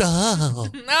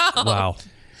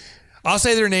 I'll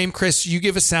say their name. Chris, you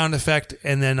give a sound effect,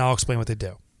 and then I'll explain what they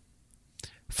do.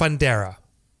 Fundera.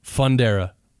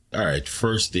 All right,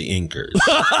 first the inkers.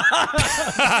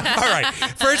 All right.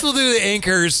 First, we'll do the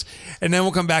Inkers, and then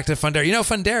we'll come back to Fundera. You know,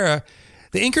 Fundera,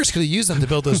 the Inkers could have used them to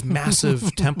build those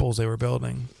massive temples they were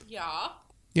building. Yeah.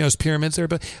 You know, those pyramids they were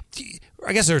building.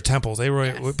 I guess they were temples. They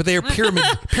were, but they were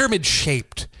pyramid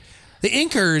shaped. The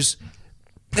Inkers,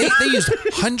 they used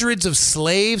hundreds of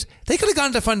slaves. They could have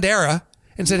gone to Fundera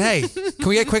and said, "Hey, can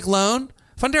we get a quick loan?"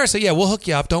 Fundera said, "Yeah, we'll hook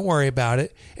you up. Don't worry about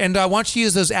it. And why don't you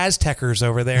use those Aztecers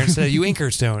over there instead of you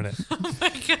Inkers doing it?" Oh my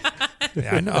god!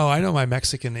 Yeah, I know my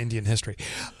Mexican Indian history.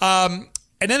 And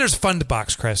then there's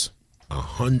Fundbox, Chris.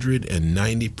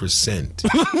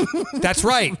 190%. That's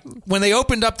right. When they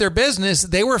opened up their business,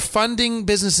 they were funding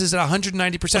businesses at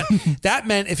 190%. That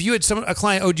meant if you had a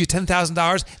client owed you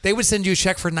 $10,000, they would send you a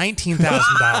check for $19,000.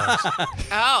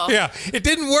 Oh. Yeah, it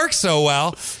didn't work so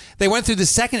well. They went through the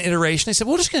second iteration. They said,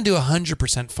 "We're just going to do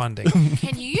 100% funding."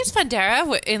 Can you use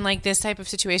Fundera in like this type of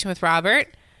situation with Robert?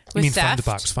 You mean theft?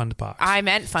 Fundbox. I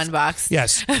meant Fundbox.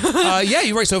 Yes. Yeah,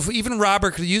 you're right. So if even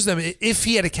Robert could use them if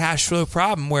he had a cash flow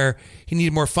problem where he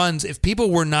needed more funds. If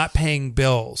people were not paying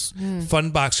bills,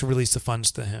 Fundbox could release the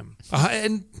funds to him.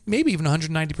 And maybe even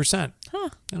 190%. Huh.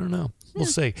 I don't know. We'll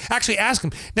see. Actually, ask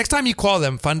them. Next time you call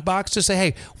them, Fundbox, just say,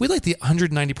 "Hey, we'd like the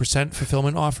 190%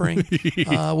 fulfillment offering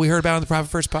we heard about on the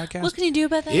Profit First podcast." What can you do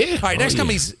about that? Yeah. All right, next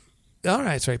company's... All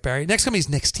right, that's right, Barry. Next company's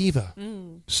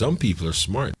Nextiva. Some people are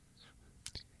smart.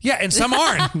 Yeah, and some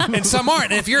aren't. And some aren't.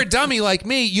 And if you're a dummy like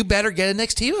me, you better get a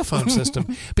Nextiva phone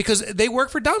system because they work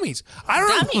for dummies. I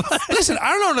don't know. Listen,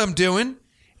 I don't know what I'm doing.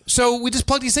 So we just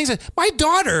plug these things in. My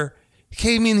daughter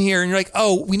came in here and you're like,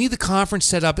 "Oh, we need the conference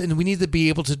set up and we need to be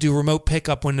able to do remote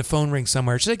pickup when the phone rings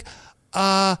somewhere." She's like,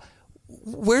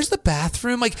 where's the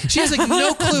bathroom? Like, she has like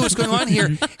no clue what's going on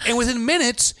here. And within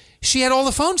minutes, she had all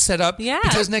the phones set up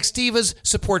because Nextiva's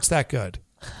support's that good.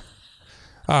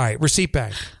 All right, Receipt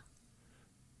Bank.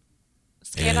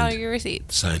 Scan all your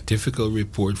receipts. Scientific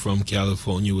report from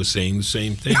California was saying the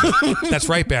same thing. That's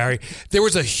right, Barry. There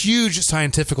was a huge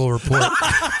scientific report.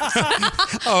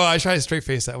 I tried to straight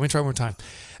face that. Let me try one more time.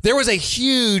 There was a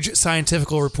huge scientific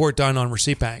report done on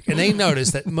Receipt Bank, and they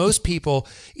noticed that most people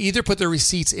either put their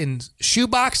receipts in shoe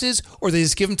boxes or they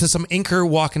just give them to some inker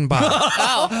walking by.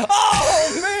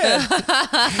 Man.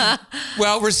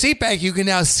 Well, Receipt Bank, you can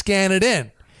now scan it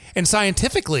in. And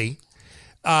scientifically...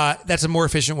 that's a more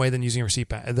efficient way than using a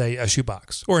a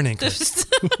shoebox or an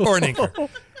inker.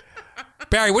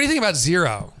 Barry, what do you think about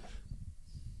Zero?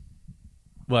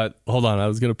 What? Hold on. I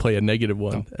was going to play a negative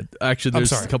one. Oh. Actually,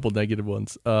 there's a couple negative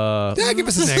ones. Yeah, give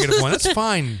us a negative one. That's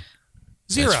fine.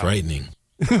 Zero. That's frightening.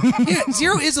 Yeah,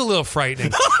 Zero is a little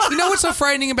frightening. You know what's so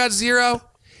frightening about Zero?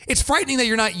 It's frightening that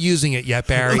you're not using it yet,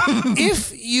 Barry.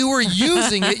 If you were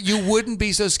using it, you wouldn't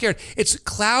be so scared. It's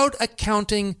cloud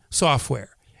accounting software.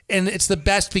 And it's the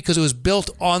best because it was built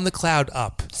on the cloud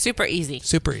up. Super easy.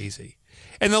 Super easy.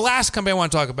 And the last company I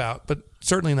want to talk about, but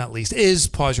certainly not least, is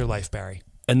Pause Your Life, Barry.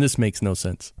 And this makes no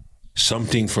sense.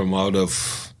 Something from out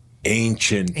of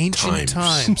ancient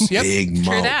times. Yep. Big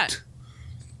True mouth. that.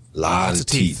 Lots of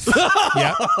teeth.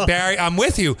 Yep. Barry, I'm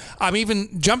with you. I'm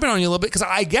even jumping on you a little bit because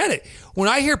I get it. When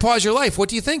I hear Pause Your Life, what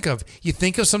do you think of? You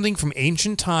think of something from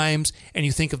ancient times and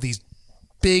you think of these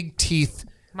big teeth.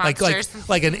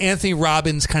 Like an Anthony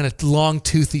Robbins kind of long,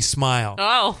 toothy smile.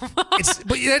 Oh.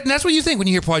 But that's what you think when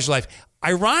you hear Pause Your Life.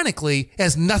 Ironically, it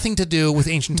has nothing to do with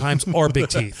ancient times or big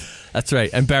teeth. That's right.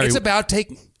 And Barry... It's about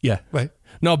taking... Yeah. Right.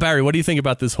 No, Barry, what do you think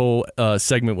about this whole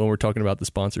segment when we're talking about the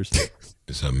sponsors?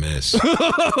 It's a mess.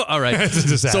 All right. It's a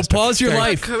disaster. So Pause Your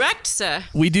Life. Correct, sir.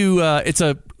 We do, it's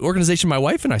a organization my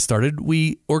wife and I started.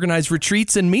 We organize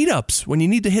retreats and meetups when you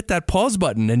need to hit that pause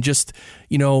button and just,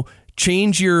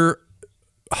 change your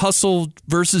hustle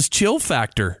versus chill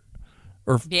factor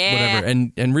or whatever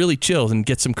and really chill and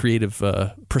get some creative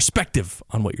perspective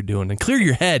on what you're doing and clear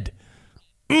your head.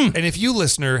 And if you,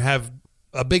 listener, have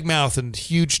a big mouth and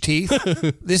huge teeth,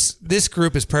 this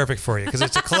group is perfect for you because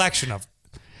it's a collection of...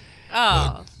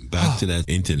 Oh. Back to that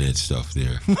internet stuff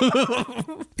there.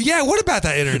 Yeah, what about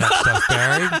that internet stuff,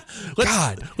 Barry?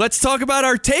 Let's talk about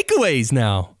our takeaways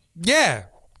now. Yeah.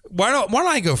 Why don't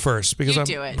I go first? Because You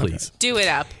do it. Please. Do it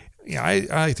up. Yeah,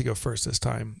 I like to go first this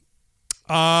time.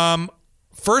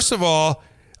 First of all,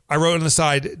 I wrote on the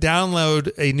side,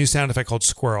 download a new sound effect called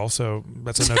squirrel. So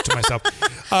that's a note to myself.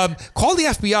 Call the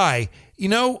FBI. You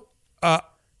know, that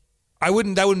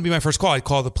wouldn't be my first call. I'd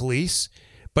call the police.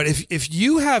 But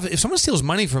if someone steals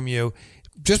money from you,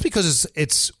 just because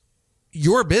it's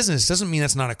your business doesn't mean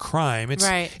that's not a crime. It's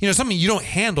right. Something you don't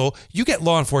handle. You get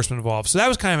law enforcement involved. So that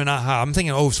was kind of an aha. I'm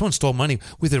thinking, if someone stole money,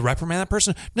 we could reprimand that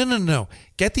person. No.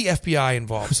 Get the FBI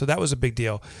involved. So that was a big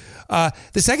deal. The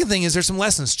second thing is there's some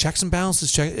lessons, checks and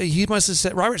balances.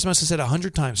 Robert must have said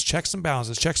 100 times, checks and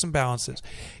balances.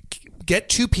 Get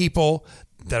two people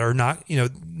that are not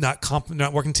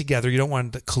working together. You don't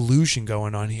want the collusion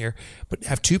going on here, but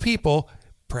have two people,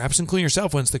 perhaps including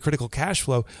yourself when it's the critical cash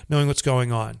flow, knowing what's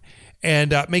going on.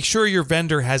 And make sure your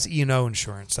vendor has E&O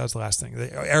insurance. That was the last thing.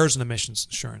 The errors and omissions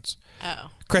insurance. Oh.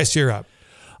 Chris, you're up.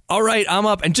 All right, I'm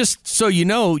up. And just so you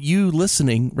know, you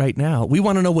listening right now, we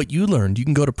want to know what you learned. You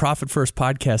can go to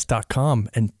profitfirstpodcast.com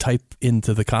and type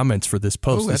into the comments for this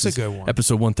post. That's a good one.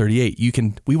 Episode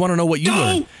 138. We want to know what you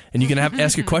learned. And you can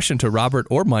ask a question to Robert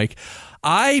or Mike.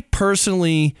 I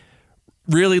personally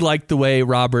really like the way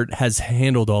Robert has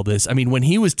handled all this. I mean, when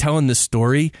he was telling this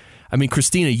story,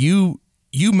 Christina,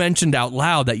 you mentioned out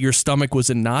loud that your stomach was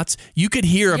in knots. You could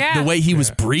hear the way he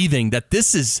was breathing that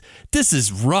this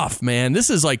is rough, man. This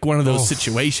is like one of those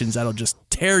situations that'll just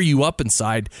tear you up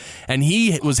inside. And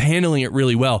he was handling it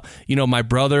really well. My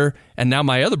brother and now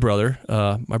my other brother,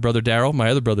 my other brother Daryl,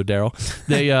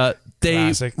 they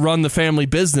run the family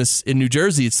business in New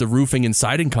Jersey. It's the roofing and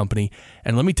siding company.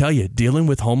 And let me tell you, dealing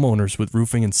with homeowners with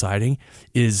roofing and siding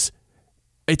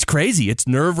it's crazy. It's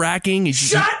nerve-wracking.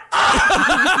 Shut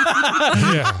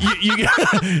up!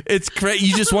 It's crazy.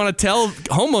 You just want to tell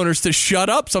homeowners to shut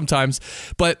up sometimes.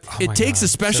 But it takes a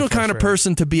special kind of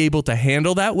person to be able to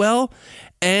handle that well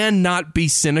and not be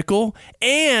cynical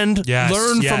and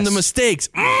learn from the mistakes.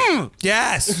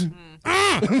 Yes.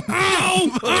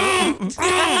 Oh,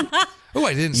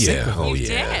 I didn't say that. You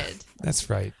did. That's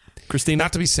right. Christina?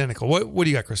 Not to be cynical. What do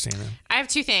you got, Christina? I have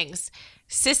two things.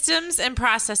 Systems and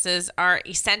processes are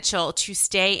essential to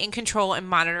stay in control and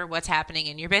monitor what's happening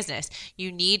in your business.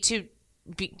 You need to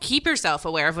keep yourself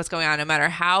aware of what's going on no matter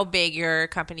how big your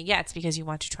company gets, because you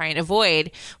want to try and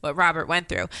avoid what Robert went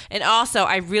through. And also,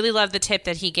 I really love the tip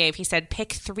that he gave. He said,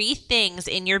 pick 3 things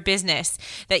in your business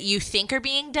that you think are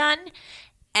being done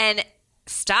and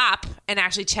stop and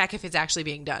actually check if it's actually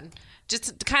being done.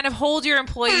 Just kind of hold your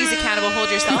employees accountable, hold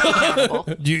yourself accountable.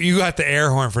 You got the air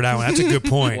horn for that one. That's a good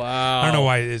point. Wow. I don't know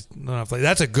why it's not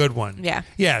that's a good one. Yeah.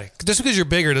 Yeah. Just because you're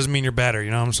bigger doesn't mean you're better. You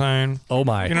know what I'm saying? Oh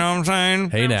my. You know what I'm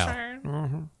saying? Hey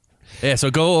now. Yeah, so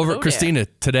go over, Christina,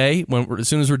 today, as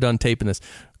soon as we're done taping this,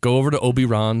 go over to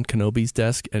Obi-Wan Kenobi's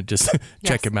desk and just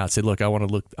check him out. Say, look, I'm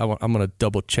going to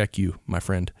double check you, my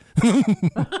friend. You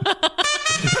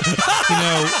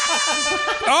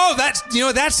know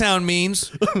what that sound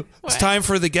means? It's time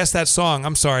for the Guess That Song.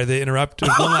 I'm sorry to interrupt.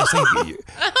 There's one last thing.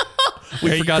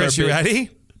 We forgot Chris, you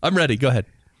ready? I'm ready. Go ahead.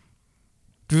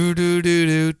 Do do do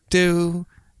do do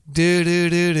do do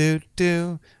do do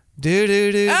do do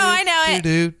do do. Oh, I know it.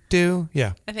 Do do.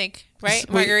 Yeah. I think, right?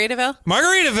 Margaritaville?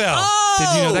 Margaritaville. Oh!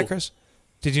 Did you know that, Chris?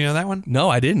 Did you know that one? No,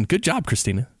 I didn't. Good job,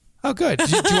 Christina. Oh, good. Do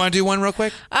you want to do one real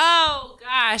quick? Oh,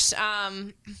 gosh.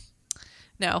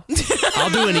 No. I'll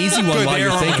do an easy one while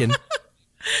you're thinking.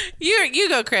 You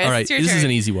go, Chris. All right, it's your this turn. is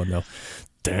an easy one, though.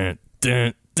 Dun,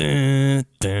 dun, dun,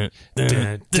 dun,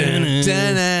 dun,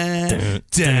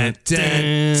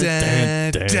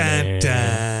 dun,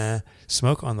 dun.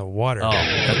 Smoke on the water. Oh. Ooh.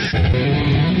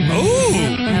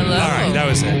 Hello. All right, that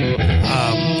was it.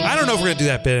 I don't know if we're going to do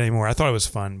that bit anymore. I thought it was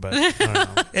fun, but I don't know.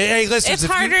 Hey, listen. It's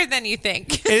harder than you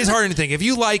think. It is harder than you think. If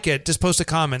you like it, just post a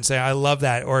comment and say, I love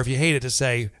that. Or if you hate it, just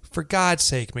say, for God's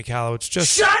sake, Michalowicz,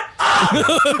 just... Shut up!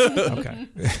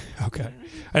 Okay.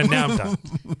 And now I'm done.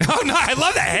 Oh, no, I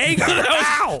love that. Hagar.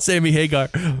 Ow! Sammy Hagar.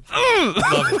 Love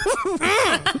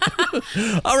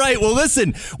it. All right, well,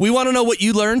 listen, we want to know what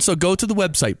you learned, so go to the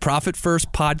website,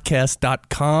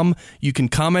 profitfirstpodcast.com. You can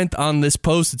comment on this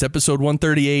post. It's episode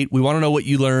 138. We want to know what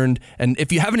you learned. And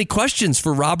if you have any questions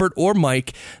for Robert or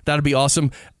Mike, that'd be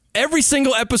awesome. Every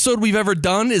single episode we've ever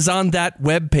done is on that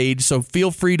webpage, so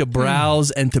feel free to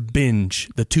browse and to binge,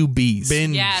 the 2 B's.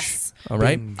 Binge. Yes. All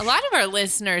right? A lot of our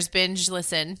listeners binge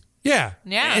listen. Yeah.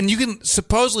 Yeah. And you can,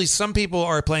 supposedly, some people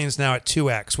are playing this now at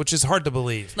 2x, which is hard to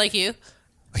believe. Like you.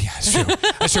 Yeah, that's true.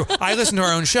 That's true. I listen to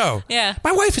our own show. Yeah.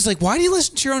 My wife is like, why do you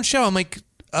listen to your own show? I'm like,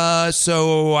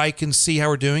 so I can see how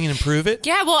we're doing and improve it.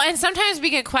 Yeah, well, and sometimes we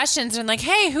get questions and like,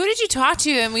 hey, who did you talk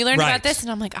to? And we learned about this.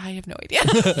 And I'm like, I have no idea.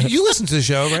 You listen to the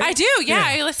show, right? I do, yeah.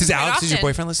 I listen Does to it Alex, often. does your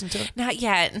boyfriend listen to it? Not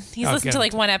yet. He's Okay. listened to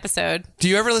like 1 episode. Do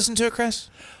you ever listen to it, Chris?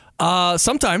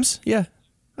 Sometimes, yeah.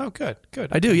 Oh, good.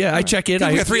 I do. Yeah, I check in.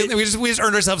 We just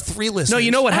earned ourselves 3 listeners. No, you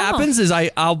know what happens is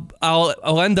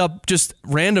I'll end up just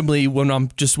randomly when I'm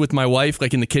just with my wife,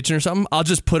 like in the kitchen or something. I'll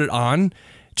just put it on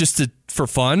just for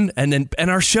fun, and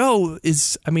our show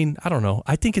is. I mean, I don't know.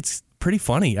 I think it's pretty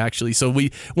funny actually. So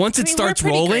once it starts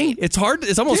rolling, it's hard.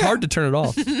 It's almost hard to turn it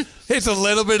off. It's a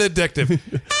little bit addictive.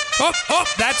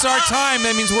 That's our time.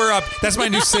 That means we're up. That's my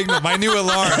new signal, my new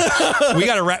alarm. We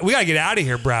gotta get out of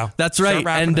here, bro. That's right.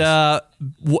 And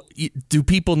do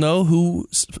people know who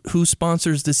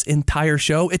sponsors this entire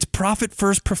show? It's Profit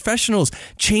First Professionals,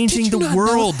 changing the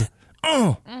world.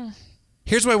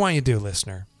 Here's what I want you to do,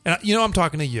 listener. And I'm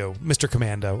talking to you, Mr.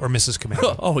 Commando or Mrs.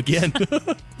 Commando. Oh, again.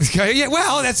 Yeah,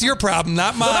 well, that's your problem,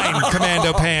 not mine,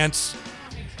 Commando Pants.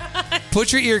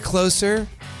 Put your ear closer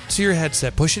to your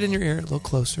headset. Push it in your ear a little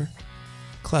closer.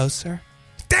 Closer.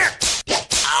 There!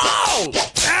 Oh!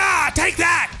 Take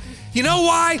that! You know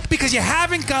why? Because you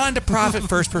haven't gone to Profit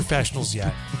First Professionals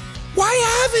yet. Why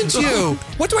haven't you?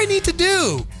 What do I need to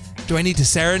do? Do I need to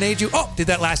serenade you? Oh, did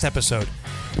that last episode.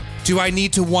 Do I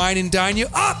need to wine and dine you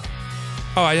up?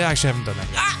 Oh, I actually haven't done that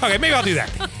yet. Okay, maybe I'll do that.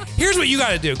 Here's what you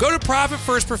got to do. Go to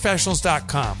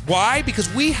ProfitFirstProfessionals.com. Why?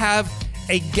 Because we have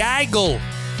a gaggle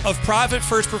of Profit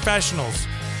First Professionals.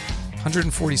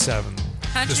 147.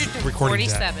 Just recording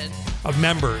that, of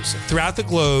members throughout the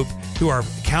globe who are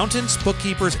accountants,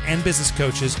 bookkeepers, and business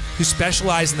coaches who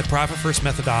specialize in the Profit First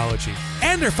methodology.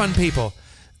 And they're fun people.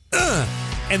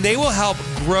 And they will help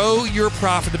grow your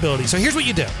profitability. So here's what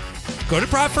you do. Go to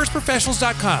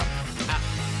ProfitFirstProfessionals.com.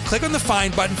 Click on the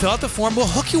Find button, fill out the form. We'll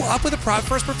hook you up with a Profit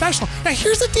First Professional. Now,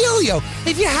 here's the dealio.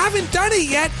 If you haven't done it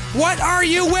yet, what are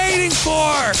you waiting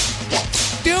for?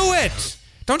 Do it.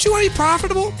 Don't you want to be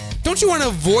profitable? Don't you want to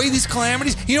avoid these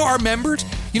calamities? Our members,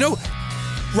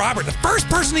 Robert, the first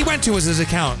person he went to was his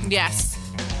accountant. Yes.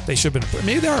 They should have been.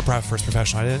 Maybe they are a Profit First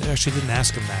Professional. I actually didn't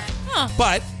ask him that. Huh.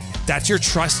 But that's your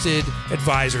trusted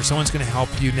advisor. Someone's going to help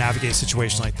you navigate a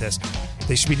situation like this.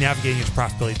 They should be navigating into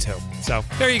profitability too. So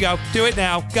there you go. Do it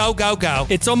now. Go, go, go.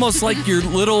 It's almost like your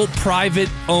little private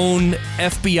owned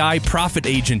FBI profit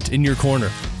agent in your corner.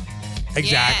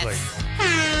 Exactly. Yes.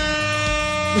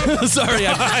 Sorry,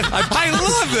 I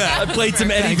love that. I played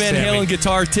some Eddie Van Halen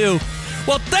guitar too.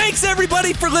 Well, thanks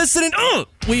everybody for listening.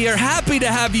 We are happy to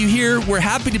have you here. We're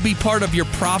happy to be part of your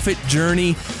profit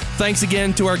journey. Thanks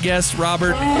again to our guests,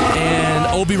 Robert and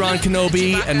Obi-Wan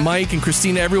Kenobi and Mike and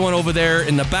Christina, everyone over there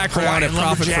in the background at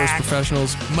Profit First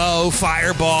Professionals. Mo,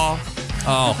 Fireball.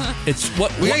 Oh, it's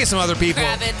what we gotta get some other people.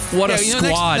 Kravitz. What a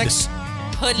squad. Next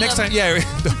time,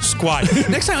 the squad.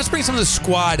 Next time, let's bring some of the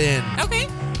squad in. Okay.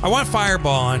 I want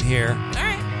Fireball on here. All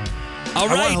right. All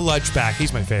right. I want Haludge back.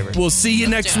 He's my favorite. We'll see you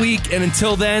next week. And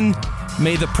until then,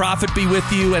 may the profit be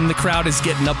with you. And the crowd is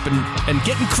getting up and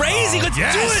getting crazy. Let's do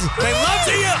it. They love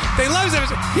it. They love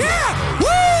it. Yeah.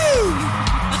 Woo!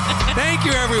 Thank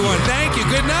you, everyone. Thank you.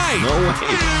 Good night. No way.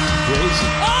 Crazy.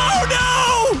 Oh,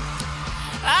 no!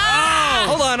 Ah!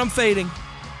 Hold on. I'm fading.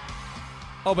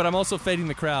 Oh, but I'm also fading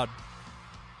the crowd.